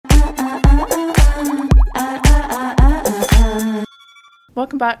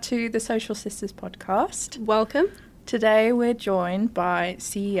Welcome back to the Social Sisters podcast. Welcome. Today we're joined by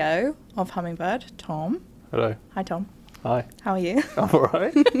CEO of Hummingbird, Tom. Hello. Hi, Tom. Hi. How are you? I'm all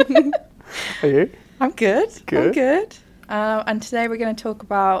right. Are you? I'm good. Good. I'm good. And today we're going to talk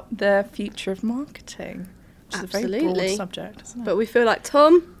about the future of marketing, which is a very broad Absolutely. subject, isn't it? But we feel like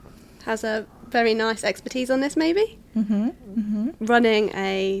Tom has a very nice expertise on this, maybe. Running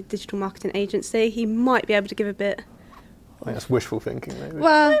a digital marketing agency, he might be able to give a bit. I think that's wishful thinking, maybe.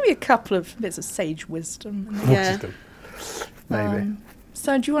 Well, Maybe a couple of bits of sage wisdom. yeah. Maybe.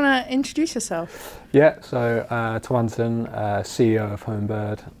 So do you want to introduce yourself? Yeah, so Tom Anderson, CEO of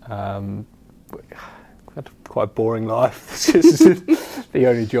Hummingbird. Had quite a boring life. This is the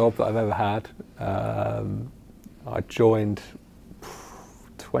only job that I've ever had. I joined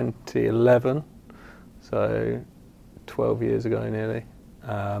 2011, so 12 years ago nearly.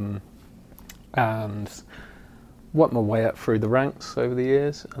 And worked my way up through the ranks over the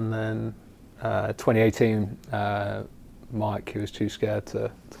years, and then 2018 Mike, who was too scared to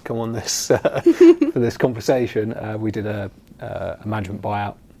come on this for this conversation, we did a management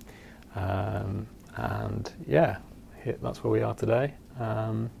buyout, and yeah, that's where we are today.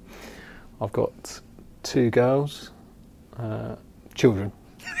 I've got two girls, children,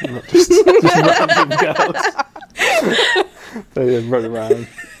 not just random girls. They run around.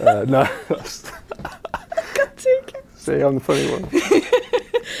 No, that's see, I'm the funny one.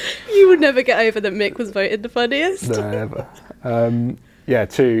 You would never get over that Mick was voted the funniest. No, never. Yeah,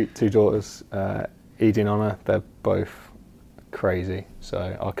 two daughters, Edie and Honor. They're both crazy.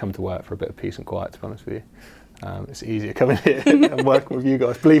 So I'll come to work for a bit of peace and quiet, to be honest with you. It's easier coming here and working with you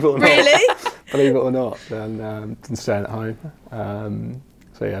guys, believe it or not. Really? Believe it or not, than staying at home.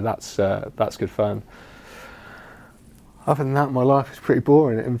 So yeah, that's good fun. Other than that, my life is pretty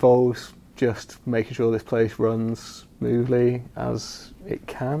boring. It involves just making sure this place runs smoothly as it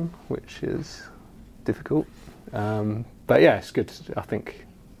can, which is difficult. But yeah, it's good. I think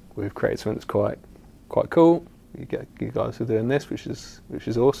we've created something that's quite cool. You guys are doing this, which is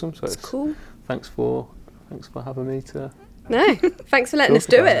awesome. So It's cool. Thanks for having me to. No, thanks for letting us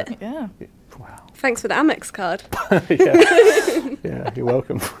do about it. Yeah. Wow. Thanks for the Amex card. Yeah, you're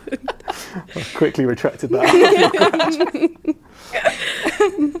welcome. I quickly retracted that.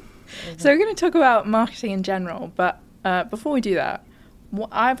 So we're going to talk about marketing in general, but before we do that,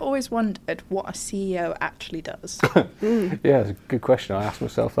 I've always wondered what a CEO actually does. Yeah, it's a good question. I ask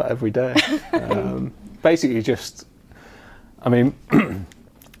myself that every day. Basically, just, I mean,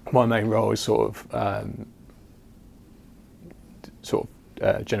 my main role is sort of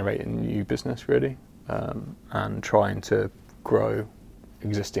generating new business, really, and trying to grow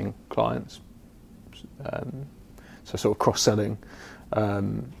existing clients. So sort of cross-selling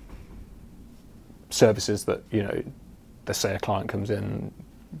services that, let's say a client comes in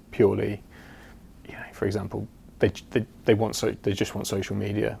purely, for example, they just want social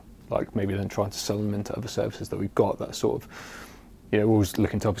media, like maybe then trying to sell them into other services that we've got that sort of, we're always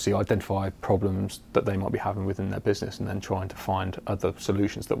looking to obviously identify problems that they might be having within their business, and then trying to find other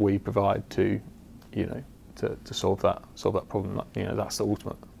solutions that we provide to solve that problem. That's the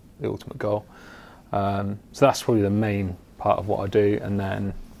ultimate goal. So that's probably the main part of what I do, and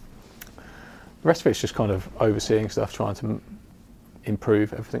then the rest of it's just kind of overseeing stuff, trying to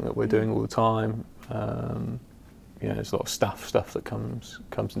improve everything that we're doing all the time. There's a lot of staff stuff that comes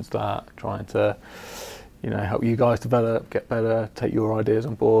into that, trying to help you guys develop, get better, take your ideas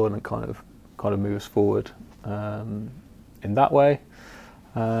on board, and kind of move us forward in that way.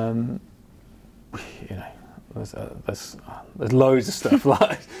 There's loads of stuff.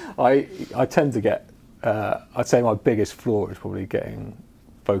 Like I tend to get. I'd say my biggest flaw is probably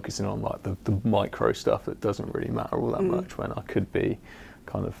focusing on like the micro stuff that doesn't really matter all that much, when I could be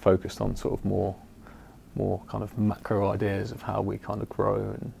kind of focused on sort of more kind of macro ideas of how we kind of grow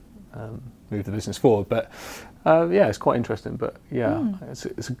and move the business forward. But yeah, it's quite interesting. But yeah, it's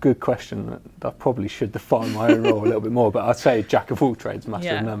a good question. I probably should define my own role a little bit more. But I'd say jack of all trades,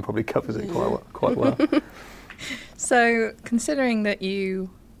 master of none probably covers it quite well. So considering that you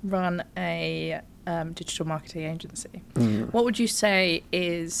run a digital marketing agency, what would you say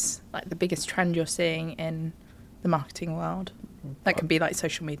is like the biggest trend you're seeing in the marketing world? That can be like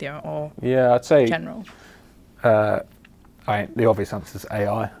social media or I'd say general. The obvious answer is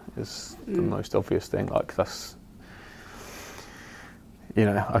AI is the most obvious thing. Like that's,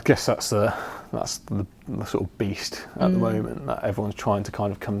 I guess that's the sort of beast at the moment that everyone's trying to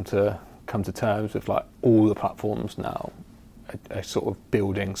kind of come to terms with. Like all the platforms now are sort of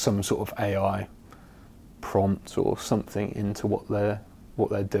building some sort of AI prompt or something into what they're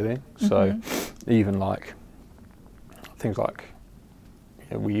doing. So even like things like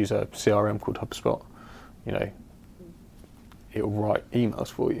we use a CRM called HubSpot. It'll write emails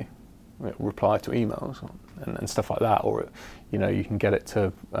for you. It'll reply to emails and stuff like that. Or, you can get it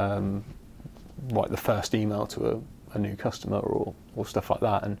to write the first email to a new customer or stuff like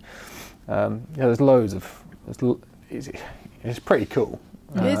that. And there's loads of. It's pretty cool.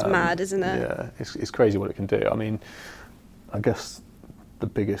 It is mad, isn't it? Yeah, it's crazy what it can do. I mean, I guess the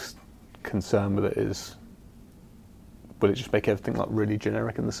biggest concern with it is, will it just make everything like really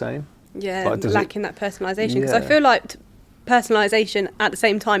generic and the same? Yeah, lacking that personalisation. Because I feel like personalisation at the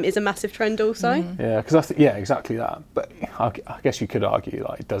same time is a massive trend also. Yeah, because exactly that. But I guess you could argue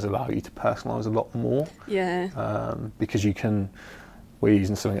like it does allow you to personalise a lot more. Yeah. Because we're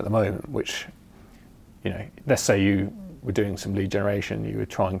using something at the moment which, let's say you were doing some lead generation, you were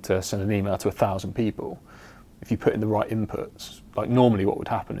trying to send an email to 1,000 people. If you put in the right inputs, like normally what would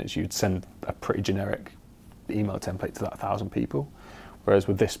happen is you'd send a pretty generic email template to that 1,000 people. Whereas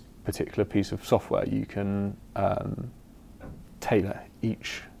with this particular piece of software, you can tailor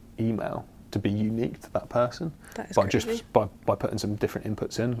each email to be unique to that person by putting some different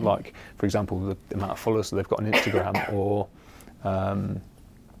inputs in, like for example the amount of followers that they've got on Instagram, or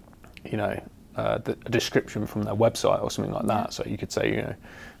the description from their website or something like that. So you could say, if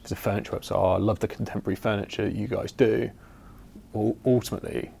it's a furniture website, I love the contemporary furniture you guys do. Well,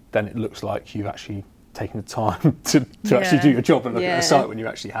 ultimately, then it looks like you've actually taken the time to actually do your job and look at the site when you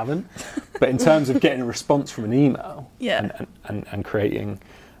actually haven't. But in terms of getting a response from an email and creating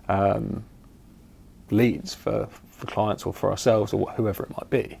leads for clients or for ourselves or whoever it might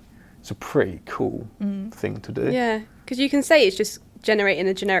be, it's a pretty cool thing to do. Yeah, because you can say it's just generating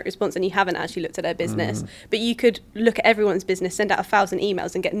a generic response and you haven't actually looked at their business, but you could look at everyone's business, send out 1,000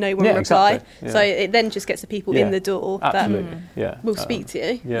 emails and get no one reply. Exactly. Yeah. So it then just gets the people in the door that will speak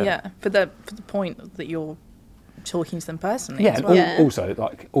to you. Yeah, for the point that you're talking to them personally. Yeah, as well. and also,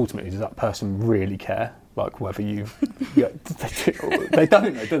 like, ultimately, does that person really care? Like, whether you, they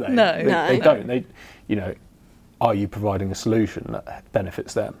don't, do they? No, they don't. Are you providing a solution that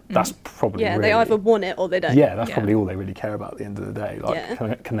benefits them? That's probably they either want it or they don't. Yeah, that's probably all they really care about at the end of the day.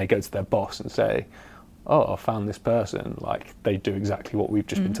 Like, can they go to their boss and say, "Oh, I found this person. Like, they do exactly what we've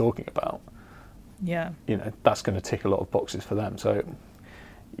just been talking about." Yeah. That's going to tick a lot of boxes for them. So,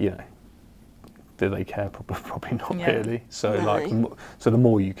 do they care? Probably not really. So, the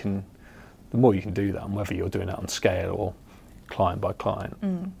more you can do that, and whether you're doing it on scale or client by client,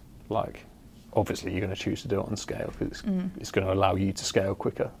 obviously you're going to choose to do it on scale because it's going to allow you to scale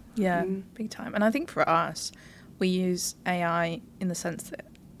quicker. Yeah, big time. And I think for us, we use AI in the sense that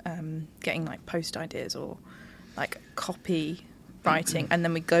getting like post ideas or like copy writing, and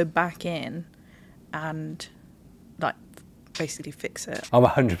then we go back in and like basically fix it. I'm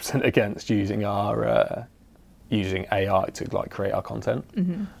 100% against using using AI to like create our content.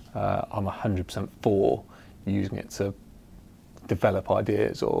 I'm 100% for using it to develop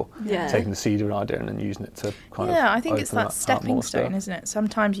ideas or taking the seed of an idea and then using it to kind of I think it's that stepping stone, stuff. isn't it?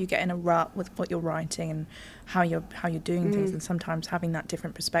 Sometimes you get in a rut with what you're writing and how you're doing things, and sometimes having that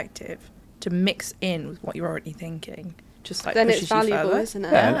different perspective to mix in with what you're already thinking just like then pushes it's valuable, you further. isn't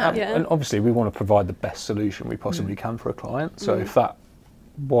it? And obviously we want to provide the best solution we possibly can for a client. So if that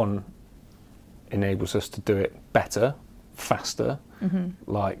one enables us to do it better, faster,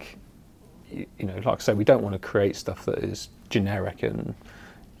 like I say, we don't want to create stuff that is generic and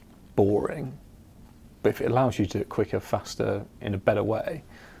boring, but if it allows you to do it quicker, faster, in a better way,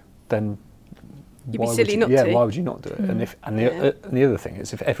 then You'd be silly not to. Why would you not do it? And the other thing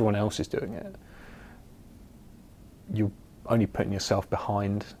is, if everyone else is doing it, you're only putting yourself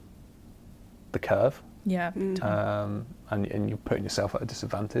behind the curve. Yeah. And you're putting yourself at a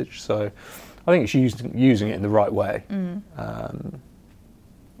disadvantage. So I think it's using it in the right way.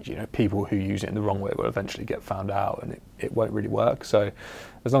 People who use it in the wrong way will eventually get found out, and it won't really work. So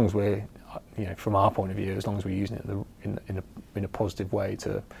as long as we're, from our point of view, as long as we're using it in a positive way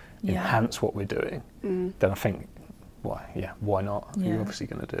to enhance what we're doing, then I think, why not? You're obviously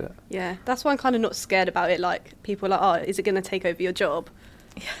going to do it. Yeah, that's why I'm kind of not scared about it. Like, people are like, oh, is it going to take over your job?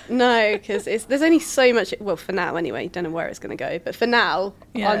 Yeah. No, because there's only so much. Well, for now anyway, don't know where it's going to go. But for now,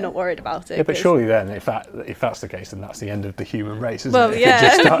 I'm not worried about it. Yeah, but surely then, if that's the case, then that's the end of the human race, isn't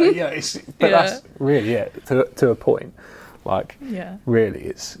it? That's really it to a point. Like, really,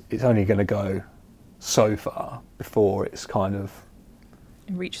 it's only going to go so far before it's kind of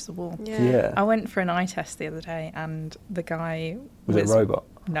it reaches the wall. Yeah. I went for an eye test the other day, and the guy was it a robot?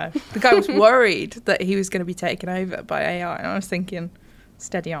 No, the guy was worried that he was going to be taken over by AI, and I was thinking,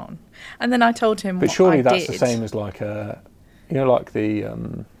 steady on. And then I told him but what surely I that's did. the same as like like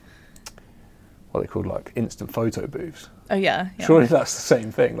the what they call like instant photo booths. Oh yeah. Surely that's the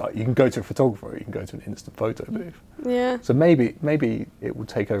same thing. Like you can go to a photographer, or you can go to an instant photo booth. Yeah. So maybe it will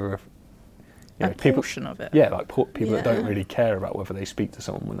take over a people, portion of it. Yeah, like people that don't really care about whether they speak to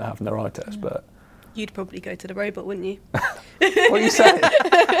someone when they're having their eye test. But you'd probably go to the robot, wouldn't you? what are you saying?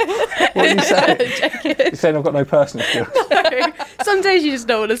 What are you saying? You're saying I've got no personal skills? No. Some days you just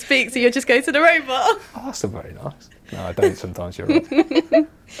don't want to speak, so you just go to the robot. Oh, that's still very nice. No, I don't. Sometimes you're right.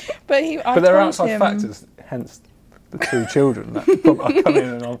 But there are outside factors, hence the 2 children that I come in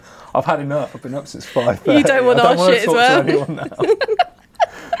and I've had enough. I've been up since 5:30. You don't want our shit as well. To anyone now.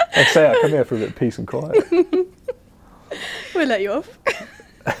 I say I come here for a bit of peace and quiet. We'll let you off.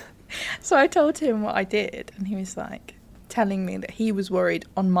 So I told him what I did, and he was like telling me that he was worried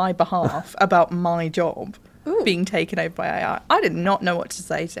on my behalf about my job being taken over by AI. I did not know what to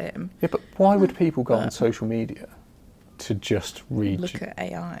say to him. Yeah, but why would people go on social media to just read Look at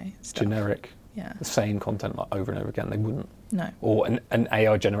AI stuff. generic, the same content like over and over again? They wouldn't. No. Or an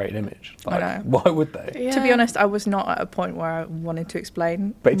AI generated image. Like, I know. why would they? Yeah. To be honest, I was not at a point where I wanted to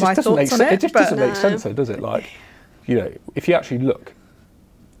explain But it just my doesn't make thoughts on sense. it. It just doesn't make sense, though, does it? Like, you know, if you actually look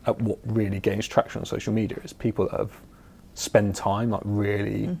at what really gains traction on social media, is people that have spent time like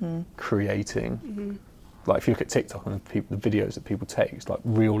really creating. Like if you look at TikTok and the videos that people take, it's like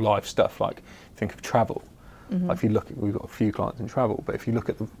real life stuff. Like think of travel. Like if you look at, we've got a few clients in travel, but if you look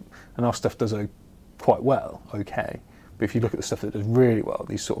at and our stuff does quite well, okay. But if you look at the stuff that does really well,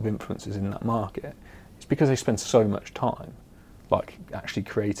 these sort of influencers in that market, it's because they spend so much time, like actually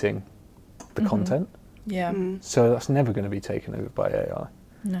creating the content. Yeah. So that's never going to be taken over by AI.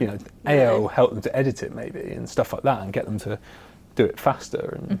 No. You know, AI will help them to edit it maybe and stuff like that, and get them to do it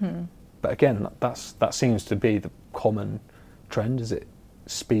faster. And but again, that seems to be the common trend, is it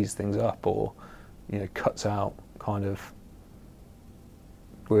speeds things up, or you know, cuts out kind of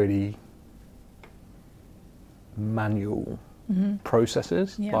really manual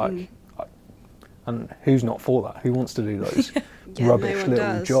processes. Like, and who's not for that? Who wants to do those rubbish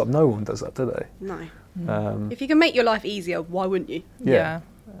little jobs? No one does that, do they? No. If you can make your life easier, why wouldn't you? No,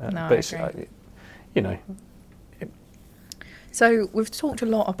 but I it's, agree. you know. So we've talked a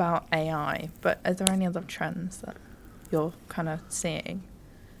lot about AI, but are there any other trends that you're kind of seeing?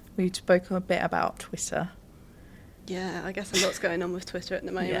 We spoke a bit about Twitter. Yeah, I guess a lot's going on with Twitter at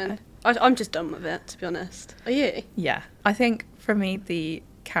the moment. I'm just done with it, to be honest. Are you? Yeah. I think for me, the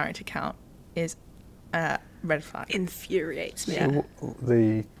character count is a red flag. Infuriates me. Yeah. So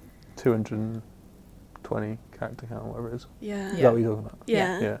the 220 character count, whatever it is. Yeah. Is that what you're talking about?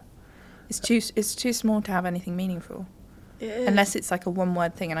 Yeah. It's too small to have anything meaningful. It is. Unless it's like a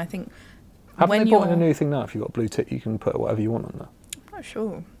one-word thing, and I think Haven't they brought in a new thing now? If you've got a blue tick, you can put whatever you want on there. I'm not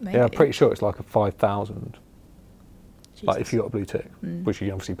sure. Maybe. Yeah, I'm pretty sure it's like a 5,000. Jesus. Like if you got a blue tick, which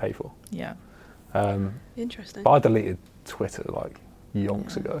you obviously pay for. Yeah. Interesting. But I deleted Twitter like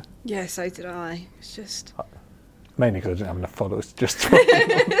yonks ago. Yeah, so did I. It's just... Mainly because I didn't have enough followers to just...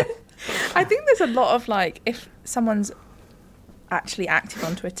 I think there's a lot of like, if someone's actually active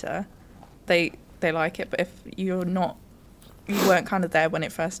on Twitter, they like it, but if you weren't kind of there when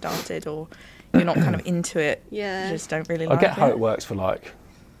it first started, or you're not kind of into it, you just don't really like it. I get how it works for like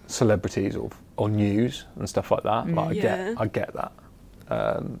celebrities or news and stuff like that. Like I get that.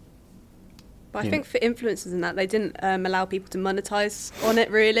 But I think for influencers and that, they didn't allow people to monetize on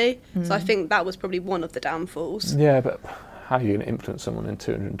it really. So I think that was probably one of the downfalls. Yeah, but how are you going to influence someone in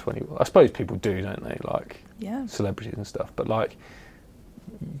 220? I suppose people do, don't they? Like celebrities and stuff. But like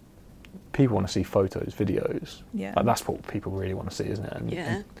people want to see photos, videos. Yeah. Like that's what people really want to see, isn't it?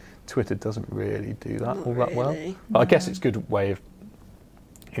 And Twitter doesn't really do that Not all that well. really. But I guess it's a good way of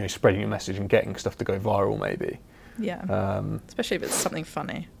spreading your message and getting stuff to go viral, maybe. Yeah. Especially if it's something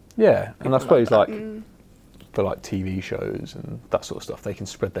funny. Yeah, and I suppose like for like TV shows and that sort of stuff, they can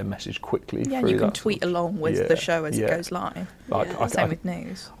spread their message quickly. Yeah, through you can that tweet along with the show as it goes live. Same with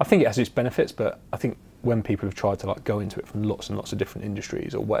news. I think it has its benefits, but I think when people have tried to like go into it from lots and lots of different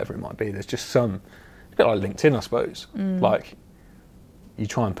industries or whatever it might be, there's just it's a bit like LinkedIn, I suppose. Like you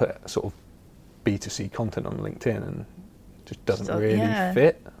try and put sort of B2C content on LinkedIn and it just doesn't really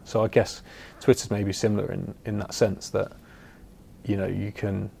fit. So I guess Twitter's maybe similar in that sense that you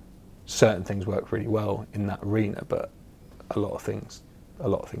can, certain things work really well in that arena, but a lot of things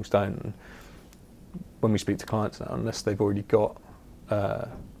don't. And when we speak to clients now, unless they've already got a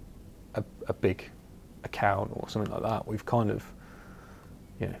big account or something like that, we've kind of,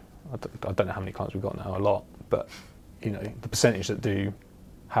 I don't know how many clients we've got now, a lot, but the percentage that do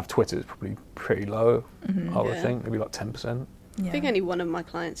have Twitter is probably pretty low. I would think maybe like 10%. I think only one of my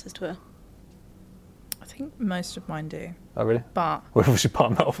clients has Twitter. I think most of mine do. Oh, really? But Well, we should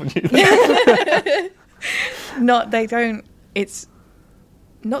palm that off on you. they don't. It's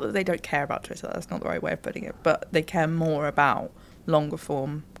not that they don't care about Twitter. That's not the right way of putting it. But they care more about longer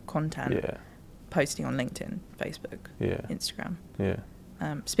form content. Yeah. Posting on LinkedIn, Facebook, Instagram. Yeah.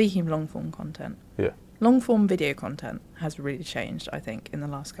 Speaking of long form content. Yeah. Long form video content has really changed, I think, in the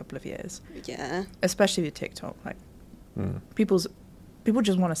last couple of years. Yeah. Especially with TikTok. Like, people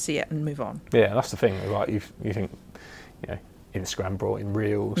just want to see it and move on. Yeah, that's the thing. Like you think, Instagram brought in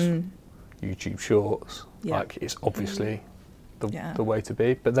Reels, YouTube Shorts. Yeah. Like it's obviously the way to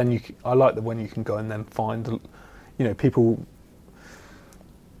be. But then I like when you can go and then find, people.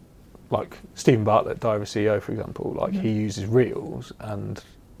 Like Stephen Bartlett, Diver CEO, for example. Like he uses Reels and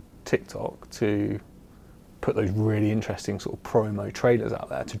TikTok to put those really interesting sort of promo trailers out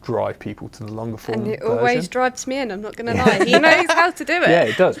there to drive people to the longer form And it version. always drives me in, I'm not going to lie. He knows how to do it. Yeah,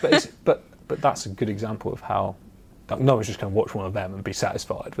 it does. But that's a good example of how no one's just going to watch one of them and be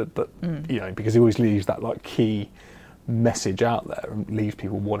satisfied. But because he always leaves that like key message out there and leaves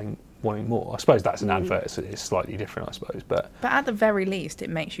people wanting more. I suppose that's an advert. It's slightly different, I suppose. But at the very least, it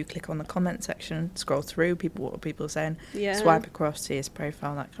makes you click on the comment section, scroll through what people are saying, Yeah. swipe across, see his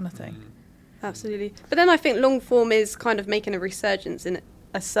profile, that kind of thing. Absolutely. But then I think long form is kind of making a resurgence in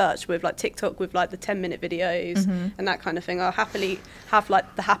a search with like TikTok with like the 10-minute videos and that kind of thing. I'll happily have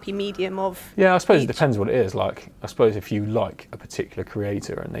like the happy medium of yeah, I suppose each. it depends what it is. Like, I suppose if you like a particular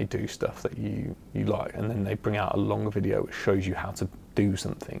creator and they do stuff that you like, and then they bring out a longer video which shows you how to do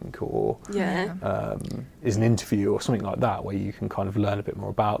something, or is an interview or something like that where you can kind of learn a bit more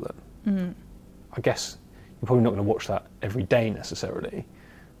about them. I guess you're probably not going to watch that every day necessarily,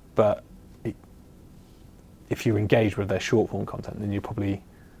 but if you're engaged with their short form content, then you're probably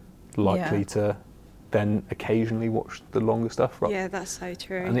likely to then occasionally watch the longer stuff. Right? Yeah, that's so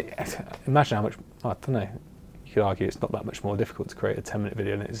true. And imagine how much, I don't know, you could argue it's not that much more difficult to create a 10-minute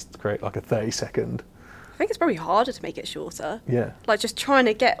video than it is to create like a 30-second. I think it's probably harder to make it shorter. Yeah. Like just trying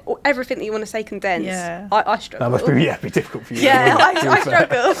to get everything that you want to say condensed. Yeah. I struggle. That must be difficult for you. Yeah, I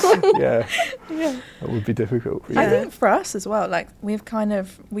struggle. Yeah. That would be difficult for you. I think for us as well, like we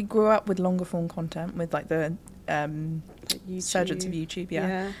grew up with longer form content with like the resurgence of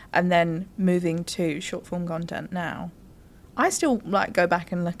YouTube, and then moving to short form content now. I still like go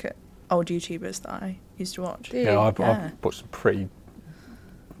back and look at old YouTubers that I used to watch. Yeah, I've watched some pretty.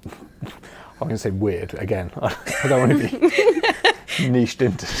 I'm going to say weird again. I don't want to be niched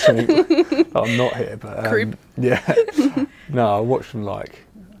into something that I'm not here, but Creep. Yeah. No, I watched them like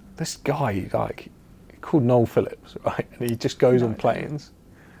this guy called Noel Phillips, right? And he just goes on planes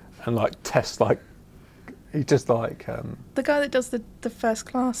and like tests like he just like the guy that does the first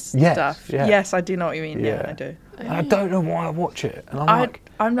class stuff. Yeah. Yes, I do know what you mean. Yeah, I do. I don't know why I watch it, and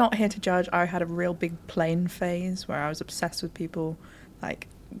I'm not here to judge. I had a real big plane phase where I was obsessed with people like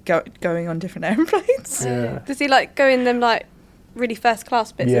going on different airplanes. Yeah. Does he like go in them like really first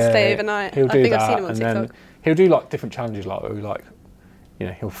class bits and stay overnight? He'll do I think that, I've seen him on and TikTok. then he'll do like different challenges, like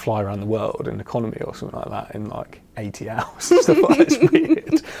he'll fly around the world in economy or something like that in like 80 hours and stuff like that. It's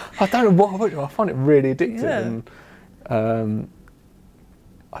weird. I don't know what I find it really addictive, and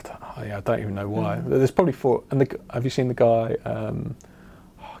I don't even know why. There's probably four. And have you seen the guy? I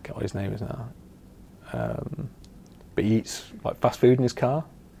forget what his name is now. But he eats like fast food in his car.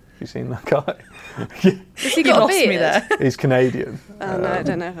 Have you seen that guy? Has he got a beard? me there. He's Canadian. Oh no, I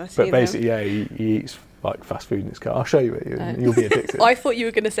don't know if I've seen But basically, he eats like fast food in his car. I'll show you it. You'll be addicted. I thought you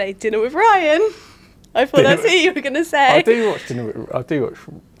were going to say dinner with Ryan. I thought that's who you were going to say. I do watch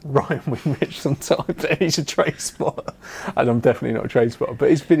Ryan with Rich sometimes, and he's a trade spotter, and I'm definitely not a trade spotter.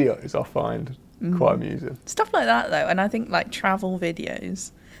 But his videos I find quite amusing. Stuff like that though, and I think like travel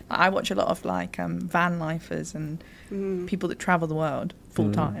videos. I watch a lot of like van lifers and people that travel the world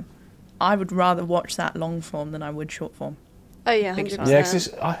full time. I would rather watch that long form than I would short form. Oh yeah, 100%. Yeah,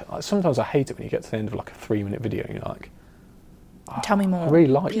 because sometimes I hate it when you get to the end of like a 3-minute video and you're like, tell me more. I really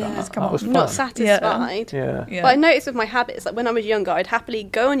like Yeah. that. Just come That on. was fun. Not satisfied. Yeah. Yeah. But I noticed with my habits, like when I was younger, I'd happily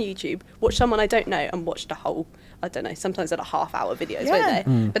go on YouTube, watch someone I don't know, and watch the whole, I don't know, sometimes they're like half-hour videos, Yeah. weren't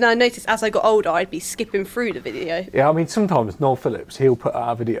they? But then I noticed as I got older, I'd be skipping through the video. Yeah, I mean, sometimes Noel Phillips, he'll put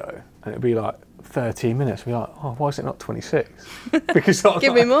out a video and it'll be like 13 minutes. We're like, oh, why is it not 26? Because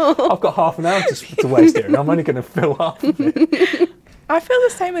Give me more. I've got half an hour to waste here and I'm only going to fill half of it. I feel the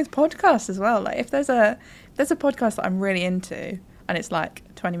same with podcasts as well. Like if there's a podcast that I'm really into and it's like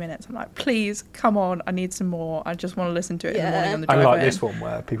 20 minutes, I'm like, please, come on, I need some more. I just want to listen to it in the morning on the drive And like in. this one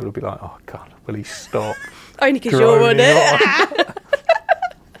where people will be like, oh God, will he stop? Only because you're on droning it.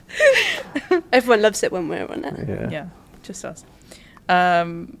 on? Everyone loves it when we're on it. Yeah. Yeah, just us.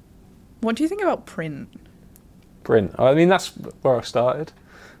 What do you think about print? Print. I mean, that's where I started.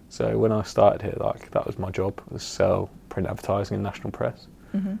 So when I started here, like that was my job, was sell print advertising in national press.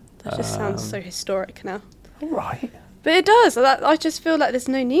 Mm-hmm. That just sounds so historic now. All right. But it does. I just feel like there's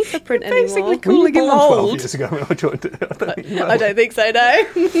no need for print anymore. Basically calling him 12 old. years ago when I joined it. I don't think so, no.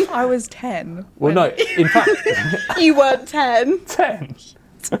 I was 10. Well, no, in fact... You weren't 10. 10?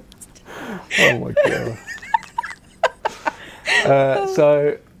 Oh, my God.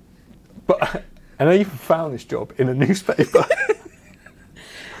 So, but and I even found this job in a newspaper.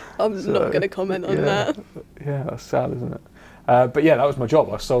 I'm not going to comment on that. Yeah, that's sad, isn't it? But yeah, that was my job.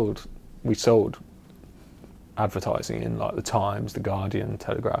 We sold advertising in like the Times, the Guardian,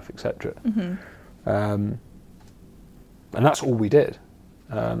 Telegraph, etc. Mm-hmm. And that's all we did.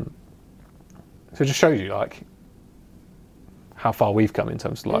 So it just shows you like how far we've come in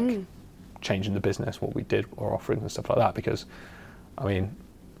terms of like changing the business, what we did, our offerings and stuff like that. Because I mean,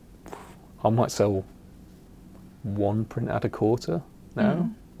 I might sell one print ad a quarter now,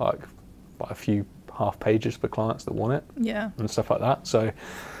 like a few half pages for clients that want it, and stuff like that. So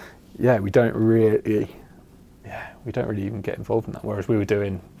yeah, we don't really even get involved in that. Whereas we were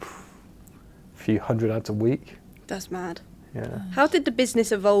doing a few hundred ads a week. That's mad. Yeah. How did the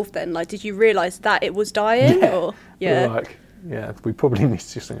business evolve then? Like, did you realise that it was dying? Yeah. Or We were like, we probably need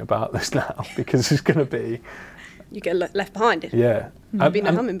to do something about this now because it's going to be... You get left behind. Yeah. Being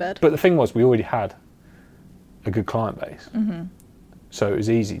a Hummingbird. But the thing was, we already had a good client base. Mm-hmm. So it was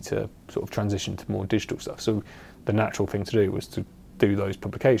easy to sort of transition to more digital stuff. So the natural thing to do was to do those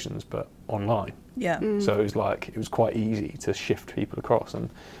publications, but online. Yeah. So it was quite easy to shift people across. And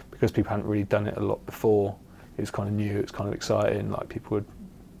because people hadn't really done it a lot before, it was kind of new, it was kind of exciting, like people would,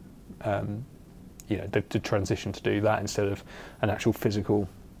 the transition to do that instead of an actual physical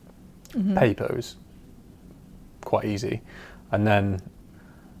paper was quite easy. And then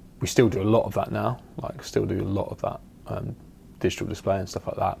we still do a lot of that now, like still do a lot of that digital display and stuff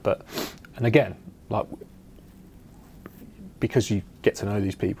like that. And again, like because you get to know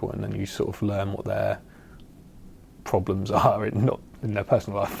these people and then you sort of learn what their problems are, not in their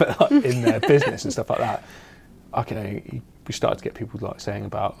personal life, but like in their business and stuff like that. Okay, we started to get people like saying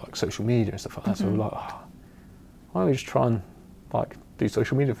about like social media and stuff like that. So we're like, why don't we just try and like do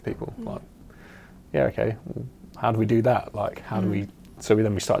social media for people? Like, yeah, okay. Well, how do we do that? Like, how do we? So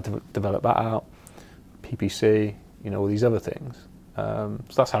we started to develop that out, PPC, all these other things. So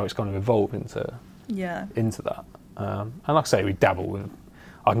that's how it's kind of evolved into that. And like I say, we dabble with.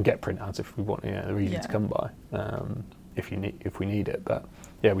 I can get print ads if we want. They're easy to come by if we need it. But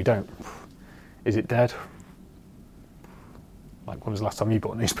yeah, we don't. Is it dead? Like, when was the last time you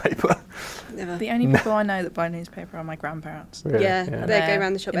bought a newspaper? Never. The only people I know that buy newspaper are my grandparents. Really? Yeah, they go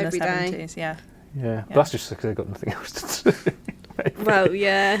around the shop in every the day. 70s, yeah. Yeah, but that's just because they've got nothing else to do. Well,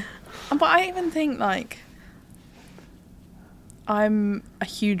 yeah. But I even think, like, I'm a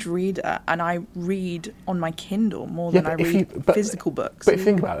huge reader and I read on my Kindle more than I read physical books. But if you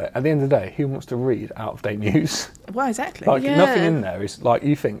think about it, at the end of the day, who wants to read out-of-date news? Well, exactly. Like, nothing in there is, like,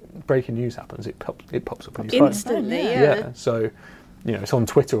 you think breaking news happens, it pops up on your phone. Instantly, Yeah, so, it's on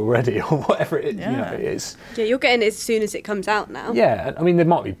Twitter already or whatever it is, it is. Yeah, you're getting it as soon as it comes out now. Yeah, I mean, there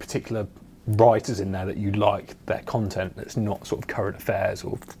might be particular writers in there that you like their content that's not sort of current affairs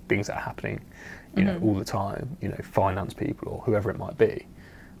or things that are happening all the time, finance people or whoever it might be.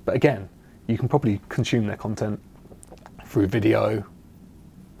 But again, you can probably consume their content through video,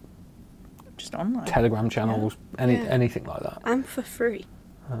 just online, Telegram channels, anything like that. And for free.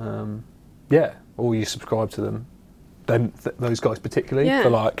 Or you subscribe to them, those guys particularly, for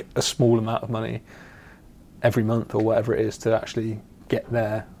like a small amount of money every month or whatever it is to actually get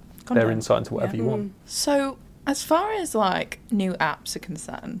their insight into whatever you want. So, as far as like new apps are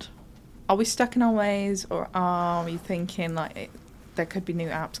concerned, are we stuck in our ways, or are we thinking like there could be new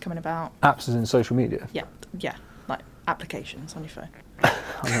apps coming about? Apps as in social media? Yeah, like applications on your phone.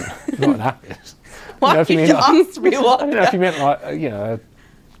 Not an app is. Why you just asked me what? I don't know if you meant like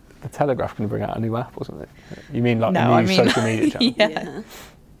the Telegraph can bring out a new app or something. You mean like a new social media channel?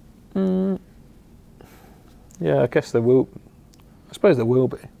 Yeah, I guess there will. I suppose there will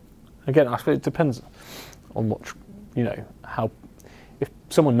be. Again, I suppose it depends on what how. If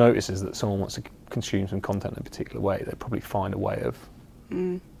someone notices that someone wants to consume some content in a particular way, they'll probably find a way of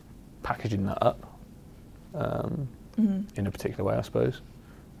packaging that up in a particular way, I suppose.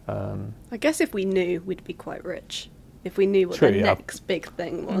 I guess if we knew, we'd be quite rich. If we knew what the next big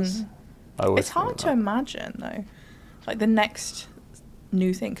thing was. It's hard to imagine, though, like the next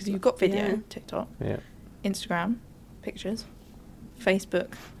new thing, because you've got video, TikTok, Instagram, pictures,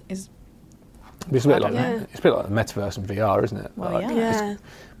 Facebook is... It's a bit like the metaverse and VR, isn't it? Well, like,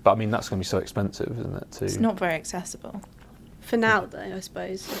 But I mean, that's going to be so expensive, isn't it? It's not very accessible. For now, though, I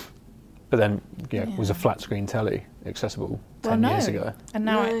suppose. But then, was a flat screen telly accessible 10 years ago? And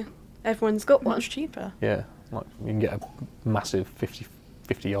now everyone's got one. much cheaper. Yeah, like you can get a massive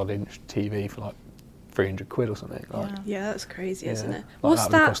 50 odd inch TV for like 300 quid or something. Like, Yeah, that's crazy, isn't it? Like What's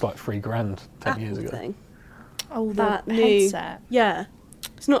that that would cost like $3,000 10 Apple years ago. thing? Oh, That the new headset. Yeah,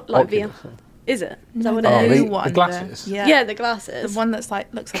 it's not like Oculus, VR. Is it? Is that No, what the it new is? one, the glasses. Yeah, the glasses. The one that's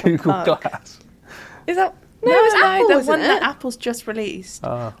like looks like Google a bug. Glass. Is that? No, it's Apple, the isn't one it? that Apple's just released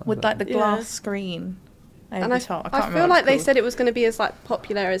with like the glass screen over And the I top. feel remember like what they it's said it was going to be as like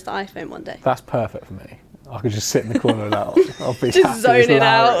popular as the iPhone one day. That's perfect for me. I could just sit in the corner of that. I'll be Just happy as zoning Larry.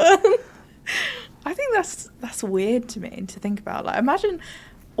 out. I think that's weird to me to think about. Like, imagine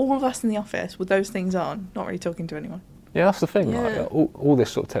all of us in the office with those things on, not really talking to anyone. Yeah, that's the thing. Yeah. Like, all this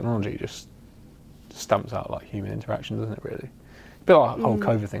sort of technology just stamps out like human interaction, doesn't it? Really, a bit like the whole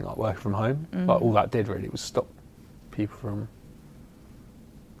COVID thing, like working from home. Like all that did really was stop people from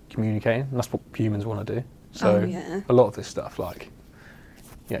communicating, and that's what humans want to do. So a lot of this stuff, like,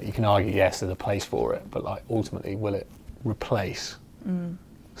 you can argue yes, there's a place for it, but like ultimately, will it replace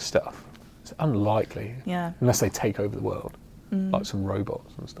stuff? It's unlikely. Yeah. Unless they take over the world, like some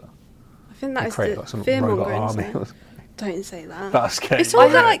robots and stuff. I think that is Create the like some fear robot mongering. army. Or Don't say that. That's scary. It's all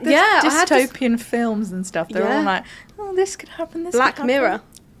like this I had this- dystopian films and stuff. They're all like, oh, this could happen, this Black could happen. Mirror.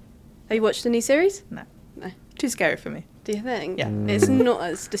 Have you watched the new series? No. No. Too scary for me. Do you think? Yeah. It's not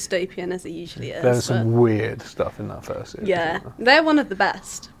as dystopian as it usually is. There's but some weird stuff in that first series. yeah, isn't there? they're one of the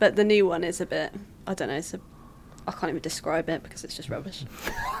best, but the new one is a bit. I don't know. I can't even describe it because it's just rubbish.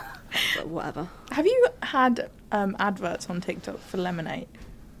 But whatever. Have you had adverts on TikTok for Lemonade?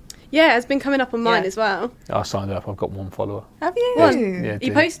 Yeah, it's been coming up on mine Yeah. as well. I signed up. I've got one follower. Have you? One? Yeah, You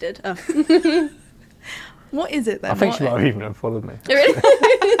do. posted? Oh. What is it then? I think What- she might have even unfollowed me.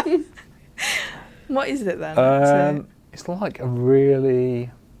 Really? What is it then? It's like a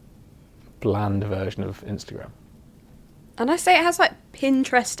really bland version of Instagram. And I say it has like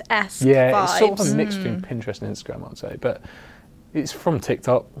Pinterest-esque Yeah, vibes. it's sort of a mix between Pinterest and Instagram, I'd say. But it's from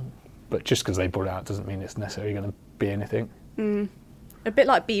TikTok. But just because they brought it out doesn't mean it's necessarily going to be anything. A bit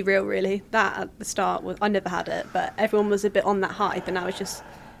like Be Real, really. That at the start was I never had it, but everyone was a bit on that hype, and now it's just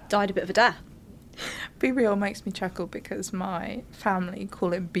died a bit of a death. Be Real makes me chuckle because my family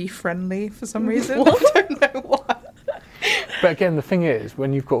call it Be Friendly for some reason. I don't know why. But again, the thing is,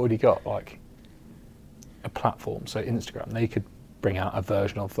 when you've already got like a platform, so Instagram, they could bring out a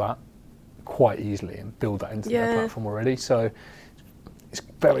version of that quite easily and build that into their platform already. So it's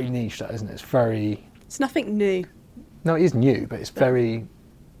very niche, that, isn't it? It's nothing new. No, it is new, but it's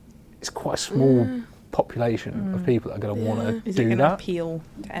quite a small population of people that are going to want to Is it do going to that appeal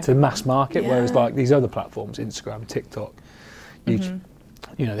to to everyone? mass market. Whereas Yeah. like these other platforms, Instagram, TikTok,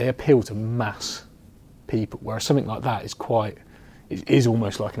 you know, they appeal to mass people. Whereas something like that it is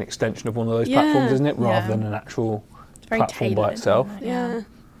almost like an extension of one of those platforms, isn't it? Rather than an actual very platform by tailored, itself. isn't it? Yeah.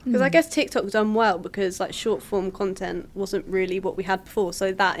 Because I guess TikTok done well because like short form content wasn't really what we had before,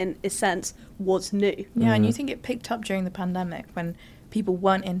 so that in a sense was new. Yeah, and you think it picked up during the pandemic when people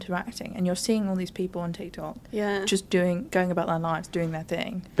weren't interacting, and you're seeing all these people on TikTok just going about their lives, doing their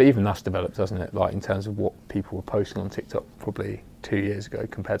thing. But even that's developed, hasn't it? Like in terms of what people were posting on TikTok probably 2 years ago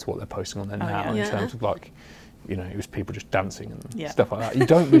compared to what they're posting on there now. In terms of like, you know, it was people just dancing and stuff like that. You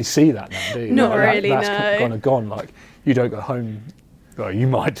don't really see that now, do you? Not Like, really, that's no. kind of gone. Like you don't go home. Well, you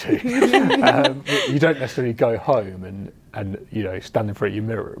might do. You don't necessarily go home and you know, stand in front of your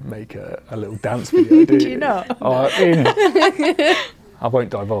mirror and make a little dance video, do you? Do you not? Oh, I won't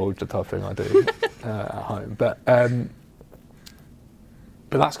divulge the type of thing I do at home, but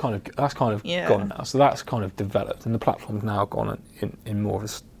that's kind of gone now. So that's kind of developed, and the platform's now gone in more of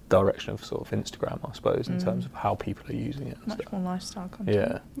a direction of sort of Instagram, I suppose, in terms of how people are using it. And Much stuff. more lifestyle content.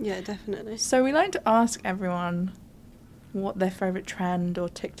 Yeah. Yeah, definitely. So we like to ask everyone what their favourite trend or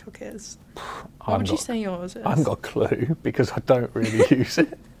TikTok is. What would you say yours is? I haven't got a clue because I don't really use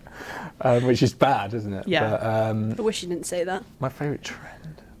it, which is bad, isn't it? Yeah. But, I wish you didn't say that. my favourite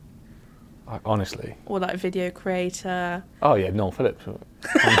trend, honestly. Or like video creator. Oh yeah, Noel Phillips.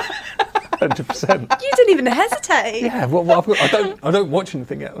 100%. You didn't even hesitate. Yeah. Well, I don't watch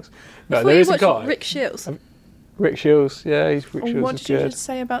anything else. No, I thought there you is a watched guy. Rick Shields. Rick Shields. Yeah, Rick Or Shields what is did you good. just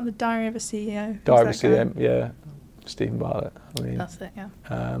say about the Diary of a CEO? Diary of a Who's that guy? CM. Yeah. Stephen Bartlett. I mean, That's it, yeah.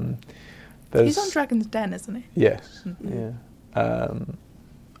 there's, He's on Dragon's Den, isn't he? Yes. Yeah.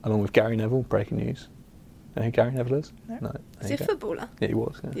 Along with Gary Neville, breaking news. Know who Gary Neville is? No. There Is you he a go. footballer? Yeah, he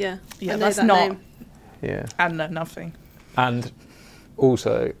was. Yeah. Yeah, I know that's that not. name. Yeah. And no, nothing. And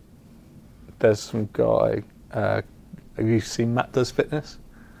also, there's some guy. Have you seen Matt Does Fitness?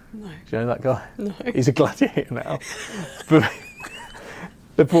 No. Do you know that guy? No. He's a gladiator now. But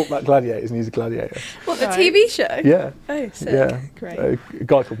they brought back gladiators and he's a gladiator. What, the TV show? Yeah. Oh, sick. Yeah. Great. A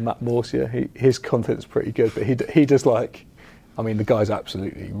guy called Matt Morsia. His content's pretty good, but he does like, I mean, the guy's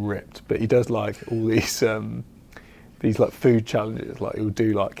absolutely ripped, but he does like all these like food challenges. Like he'll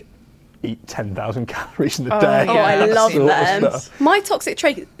do like eat 10,000 calories in a day. Oh, I love sort of them. stuff. My toxic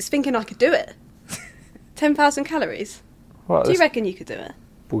trait is thinking I could do it. 10,000 calories. Right, Do you reckon you could do it?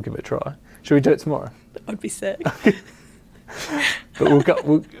 We'll give it a try. Should we do it tomorrow? I'd be sick. But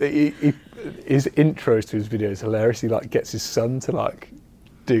his intros to his videos are hilarious. He like gets his son to like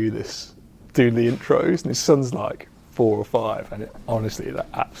do the intros, and his son's like 4 or 5, and honestly, they're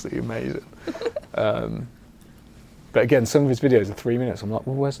absolutely amazing. But again, some of his videos are 3 minutes. I'm like,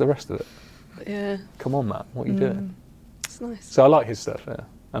 well, where's the rest of it? Yeah. Come on, Matt, what are you doing? It's nice. So I like his stuff, yeah,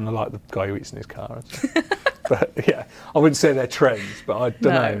 and I like the guy who eats in his car. But yeah, I wouldn't say they're trends, but I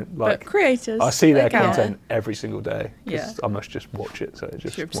don't know. Like but creators, I see their they count. content every single day. 'Cause Yeah. I must just watch it, so it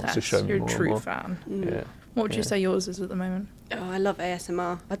just You're wants to show obsessed. me You're more a and true more. fan. Yeah. What would you say yours is at the moment? Oh, I love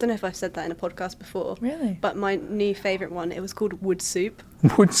ASMR. I don't know if I've said that in a podcast before. Really? But my new favourite one, it was called Wood Soup.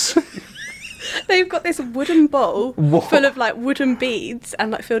 Would say. They've got this wooden bowl What? full of like wooden beads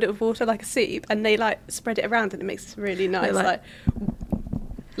and like filled it with water like a soup, and they like spread it around and it makes this really nice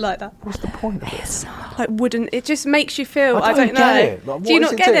like that. What's the point of it? Like wooden, it just makes you feel. I don't know. get it. Like, Do you what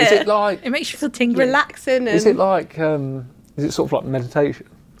not is get it? it? Is it like? It makes you feel tingly. Relaxing and Is it like? Is it sort of like meditation?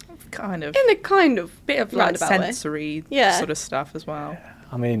 Kind of. in a kind of Bit of like roundabout way. sensory Yeah. sort of stuff as well.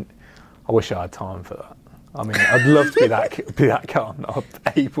 I mean, I wish I had time for that. I mean, I'd love to be that calm that I'm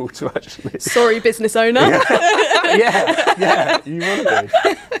able to actually. Sorry, business owner. Yeah, you want to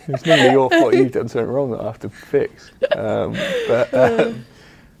be. It's normally your fault. You've done something wrong that I have to fix.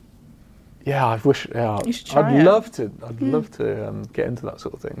 Yeah, I wish. Yeah, You should try I'd it. love to. I'd love to get into that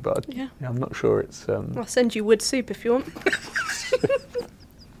sort of thing, but Yeah. I'm not sure it's. I'll send you wood soup if you want.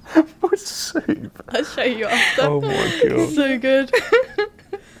 What's soup? I'll show you after. Oh my god, So good.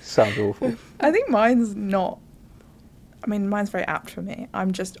 sounds awful. I think mine's not. I mean, mine's very apt for me.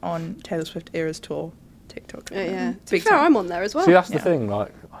 I'm just on Taylor Swift Eras Tour TikTok. Yeah. To be Big fair, time. I'm on there as well. See, that's the Yeah. thing.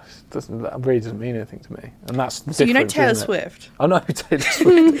 Like, that really doesn't mean anything to me, and that's the So you know difference, Taylor isn't it? Swift? I know who Taylor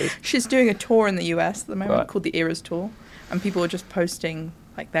Swift is. She's doing a tour in the US at the moment Right. called the Eras Tour, and people are just posting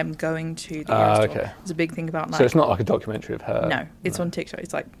like them going to the Eras Tour. Okay. There's a big thing about like. So it's not like a documentary of her. No, it's on TikTok.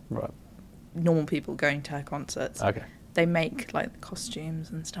 It's like Right. normal people going to her concerts. Okay. They make like the costumes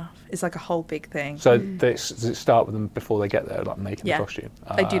and stuff. It's like a whole big thing. So does it start with them before they get there, like making Yeah. the costume?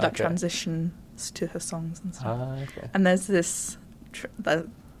 They do like okay. transitions to her songs and stuff. Okay. And there's this,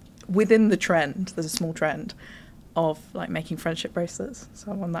 within the trend, there's a small trend of like making friendship bracelets.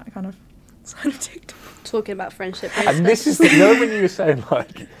 So I'm on that kind of side of TikTok. Talking about friendship. And this is you know when you were saying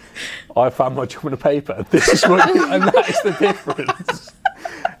like, I found my job on a paper. This is what, and that is the difference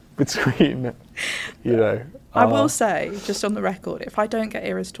between, you know. I will say, just on the record, if I don't get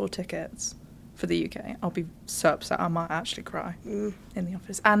Eras Tour tickets for the UK, I'll be so upset I might actually cry in the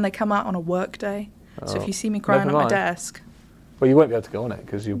office. And they come out on a work day. So if you see me crying never at my mind. desk, Well, you won't be able to go on it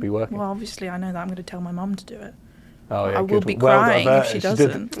because you'll be working. well, obviously I know that I'm going to tell my mum to do it. Oh yeah, I will good. be Well crying if she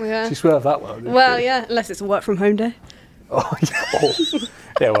diverted. doesn't. Yeah. She swerved that well. Didn't Well, she? yeah, unless it's a work from home day. Oh, yeah. Oh.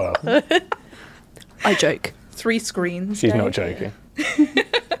 Yeah, well, I joke. 3 screens. she's day. not joking.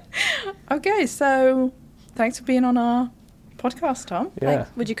 Okay, so thanks for being on our podcast, Tom. Yeah,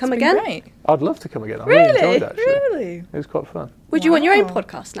 Would you come It's been again? Great. I'd love to come again. I really enjoyed it, actually. Really? It was quite fun. Would you want your own Wow.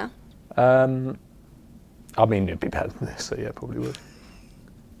 podcast now? I mean, it'd be better than this, so yeah, probably would.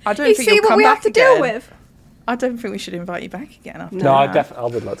 I don't You think see you'll what come we back have to again. deal with? I don't think we should invite you back again after No, that. I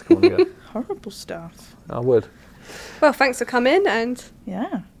would like to come on again. Horrible stuff. I would. Well, thanks for coming, and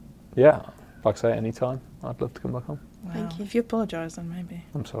Yeah. Yeah, like I say, any time. I'd love to come back on. Wow. Thank you. If you apologise, then maybe.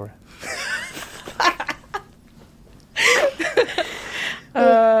 I'm sorry.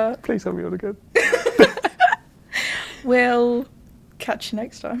 Please have me on again. We'll catch you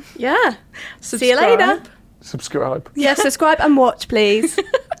next time. yeah. See you later. Subscribe. Yeah, subscribe and watch, please.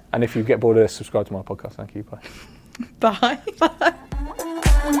 And if you get bored of this, subscribe to my podcast. Thank you. Bye. Bye.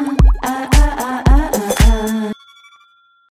 Bye.